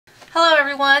Hello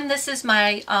everyone, this is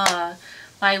my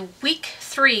my week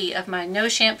 3 of my no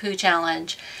shampoo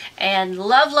challenge, and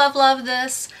love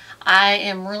this. I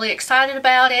am really excited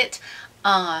about it,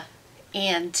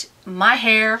 and my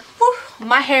hair, whew,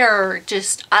 my hair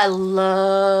just, I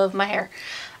love my hair.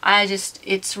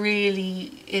 It's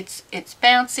really, it's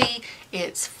bouncy,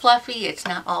 it's fluffy, it's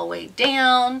not all the way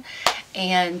down,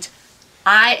 and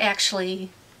I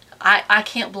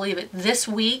can't believe it. This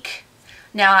week,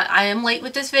 now I am late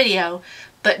with this video,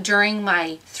 but during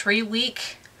my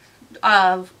 3-week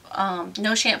of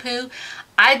no shampoo,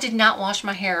 I did not wash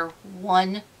my hair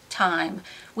one time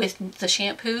with the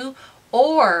shampoo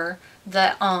or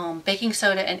the baking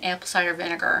soda and apple cider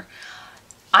vinegar.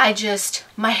 I just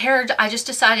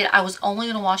decided I was only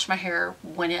going to wash my hair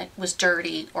when it was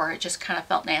dirty or it just kind of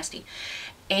felt nasty.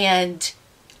 And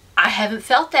I haven't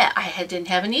felt that. Didn't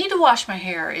have a need to wash my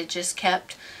hair. It just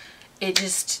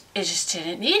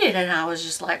didn't need it, and I was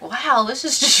just like, wow, this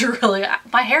is just really,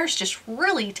 my hair's just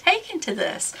really taken to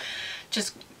this.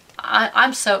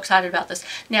 I'm so excited about this.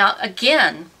 Now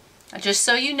again, just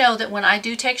so you know that when I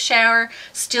do take a shower,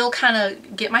 still kind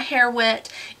of get my hair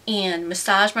wet and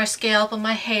massage my scalp and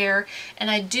my hair,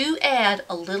 and I do add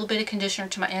a little bit of conditioner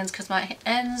to my ends because my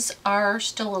ends are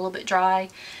still a little bit dry,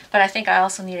 but I think I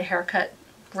also need a haircut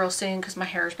real soon because my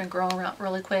hair has been growing out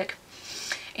really quick.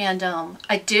 And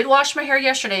I did wash my hair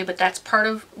yesterday, but that's part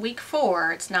of week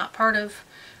 4. It's not part of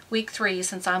week 3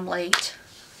 since I'm late.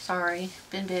 Sorry,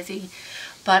 been busy.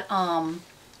 But I'm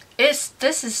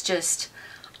just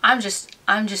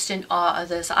in awe of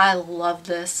this. I love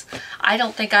this. I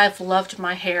don't think I've loved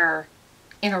my hair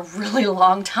in a really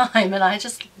long time, and I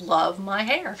just love my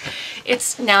hair.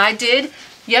 Now I did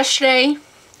yesterday,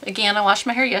 again, I washed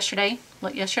my hair yesterday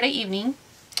evening.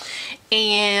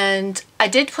 And I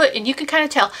did put, and you can kind of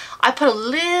tell, I put a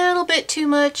little bit too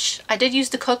much. I did use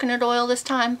the coconut oil this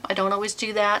time. I don't always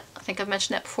do that. I think I've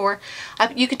mentioned that before.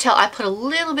 You can tell I put a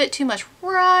little bit too much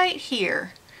right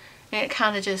here. And it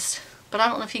kind of just, but I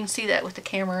don't know if you can see that with the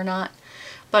camera or not.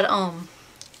 But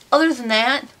other than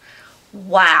that,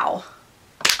 wow.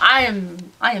 I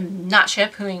am not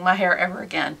shampooing my hair ever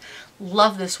again.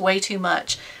 Love this way too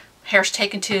much. Hair's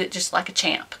taken to it just like a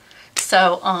champ.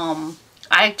 So,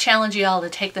 I challenge y'all to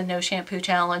take the no shampoo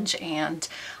challenge, and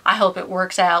I hope it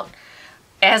works out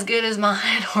as good as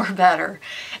mine or better.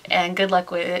 And good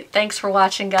luck with it. Thanks for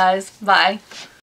watching, guys. Bye.